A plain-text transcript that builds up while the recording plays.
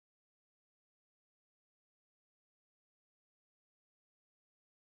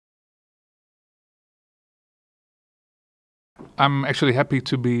I'm actually happy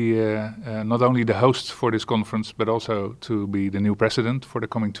to be not only the host for this conference, but also to be the new president for the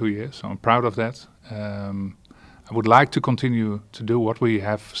coming 2 years. So I'm proud of that. I would like to continue to do what we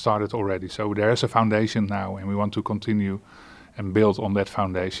have started already. So there is a foundation now, and we want to continue and build on that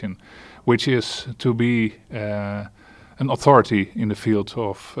foundation, which is to be an authority in the field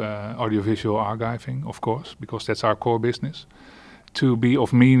of audiovisual archiving, of course, because that's our core business. To be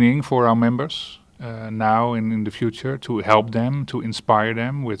of meaning for our members now and in the future, to help them, to inspire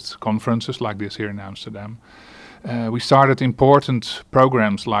them with conferences like this here in Amsterdam. We started important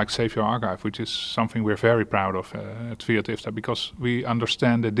programs like Save Your Archive, which is something we're very proud of at FIAT IFTA, because we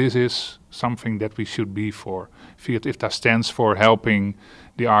understand that this is something that we should be for. FIAT IFTA stands for helping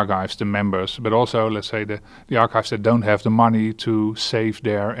the archives, the members, but also, let's say, the archives that don't have the money to save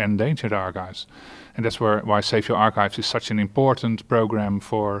their endangered archives. And that's why Save Your Archives is such an important program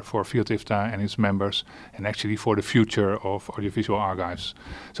for FIAT IFTA and its members, and actually for the future of audiovisual archives.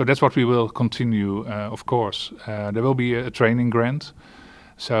 So that's what we will continue, of course. There will be a training grant,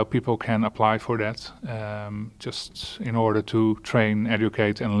 so people can apply for that, just in order to train,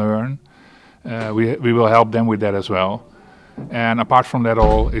 educate and learn. We will help them with that as well. And apart from that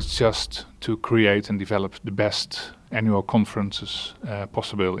all, it's just to create and develop the best annual conferences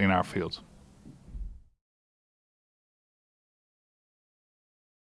possible in our field.